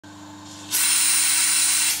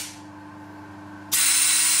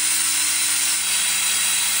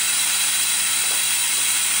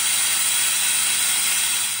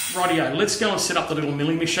Rightio, let's go and set up the little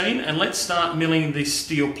milling machine and let's start milling this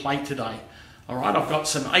steel plate today. Alright, I've got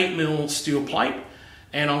some 8mm steel plate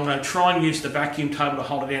and I'm going to try and use the vacuum table to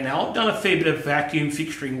hold it down. Now I've done a fair bit of vacuum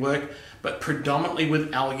fixturing work, but predominantly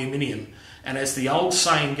with aluminium. And as the old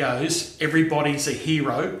saying goes, everybody's a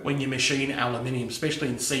hero when you machine aluminium, especially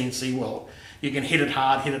in CNC world. You can hit it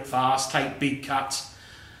hard, hit it fast, take big cuts.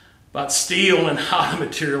 But steel and harder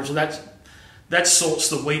materials, that sorts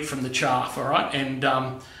the wheat from the chaff, all right? And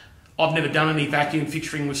I've never done any vacuum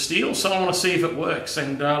fixturing with steel, so I want to see if it works,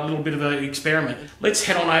 and a little bit of an experiment. Let's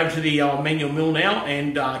head on over to the manual mill now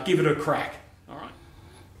and give it a crack. All right.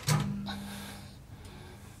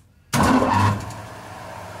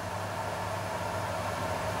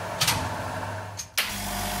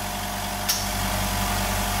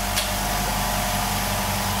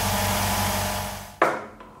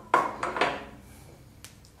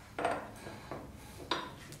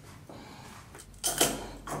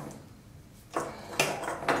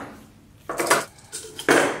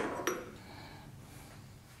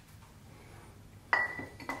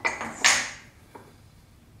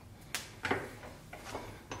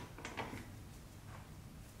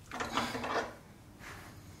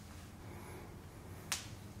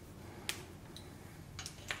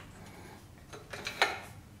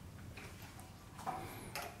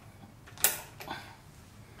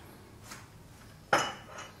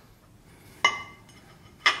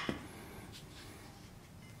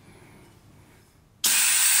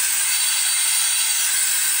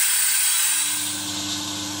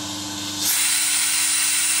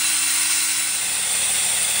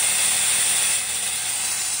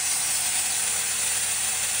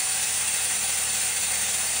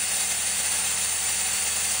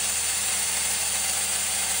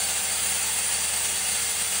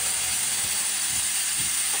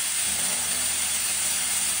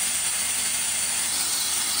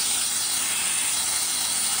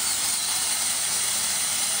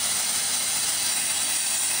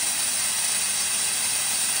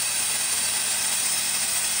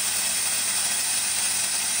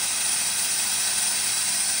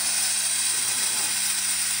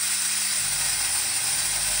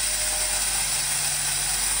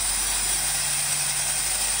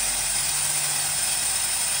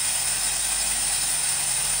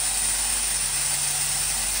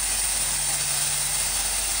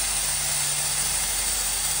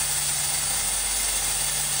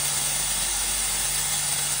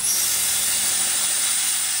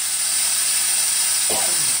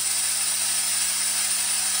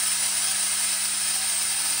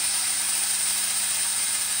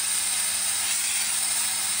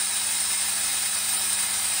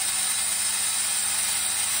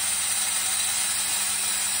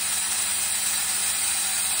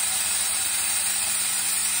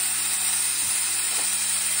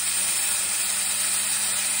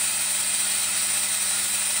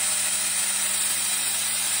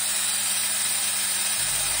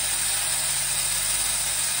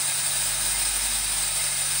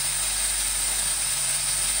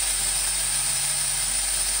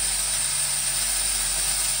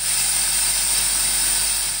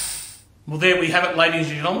 Well, there we have it, ladies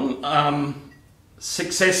and gentlemen.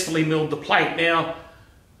 Successfully milled the plate. Now,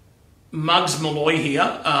 Muggs Malloy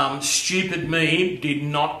here, stupid me, did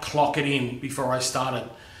not clock it in before I started.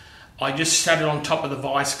 I just sat it on top of the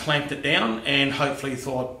vise, clamped it down, and hopefully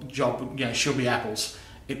thought, job, she'll be apples.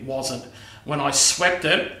 It wasn't. When I swept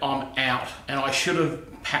it, I'm out, and I should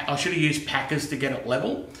have used packers to get it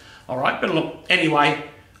level. All right, but look, anyway,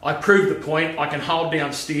 I proved the point. I can hold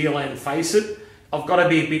down steel and face it. I've got to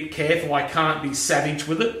be a bit careful. I can't be savage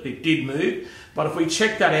with it. It did move. But if we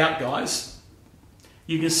check that out, guys,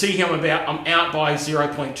 you can see here I'm out by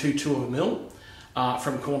 0.22 of a mil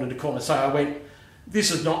from corner to corner. So I went,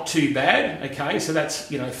 this is not too bad. Okay, so that's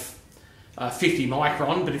 50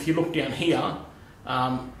 micron. But if you look down here,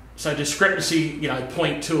 so discrepancy,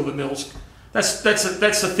 0.2 of a mils. That's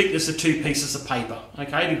the thickness of two pieces of paper.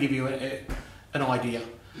 Okay, to give you an idea.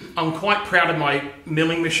 I'm quite proud of my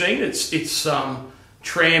milling machine. It's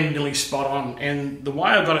trammed nearly spot on, and the way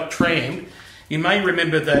I got it trammed, you may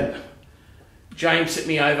remember that James sent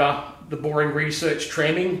me over the Boring Research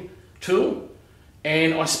tramming tool,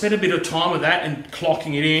 and I spent a bit of time with that and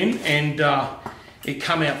clocking it in, and it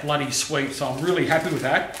come out bloody sweet, so I'm really happy with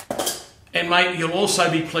that. And mate, you'll also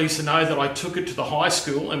be pleased to know that I took it to the high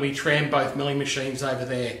school and we trammed both milling machines over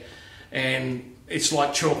there, and it's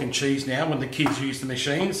like chalk and cheese now. When the kids use the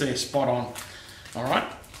machines, they're spot on. All right,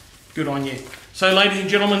 good on you. So ladies and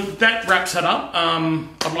gentlemen, that wraps it up.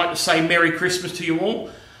 I'd like to say Merry Christmas to you all.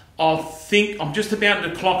 I think I'm just about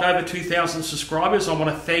to clock over 2,000 subscribers. I want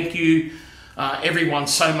to thank you everyone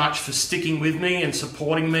so much for sticking with me and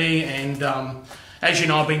supporting me. And as you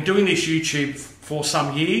know, I've been doing this YouTube for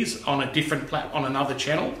some years on a different on another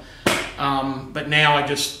channel. But now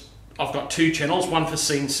I've got two channels, one for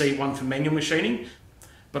CNC, one for manual machining.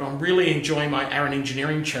 But I'm really enjoying my Aaron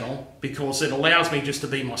Engineering channel because it allows me just to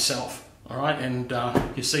be myself, all right? And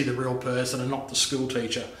you see the real person and not the school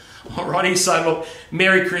teacher, all righty? So look,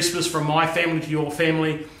 Merry Christmas from my family to your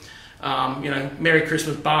family. You know, Merry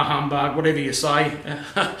Christmas, bar humbug, whatever you say.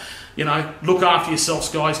 You know, look after yourselves,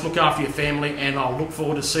 guys, look after your family, and I'll look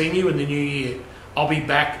forward to seeing you in the new year. I'll be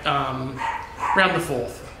back around the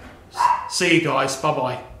 4th. See you guys,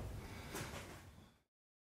 bye-bye.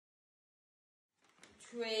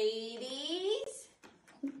 Tradies,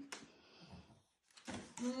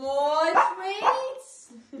 more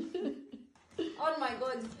trades. Oh my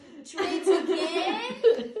god, trades again.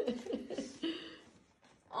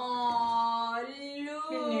 Oh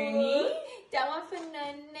look, that one for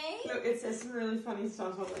Nene. Look, it says some really funny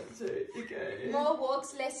stuff on it too. Okay. More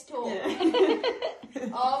walks, less talk.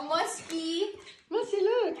 Yeah. Oh, Musky. Musky,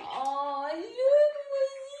 look. Oh look,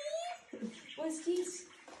 Musky. What's this?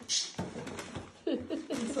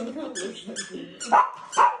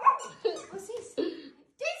 What's this?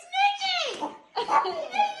 This Nene!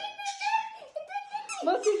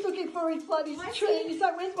 Mussie's looking for his bloody tree. He's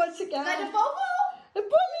like, where's my cigar? Got a bubble? A bully!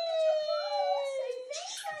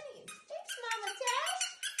 Thanks, honey. Thanks, Mama Tash.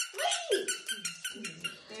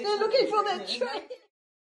 Wait. They're looking for their tree.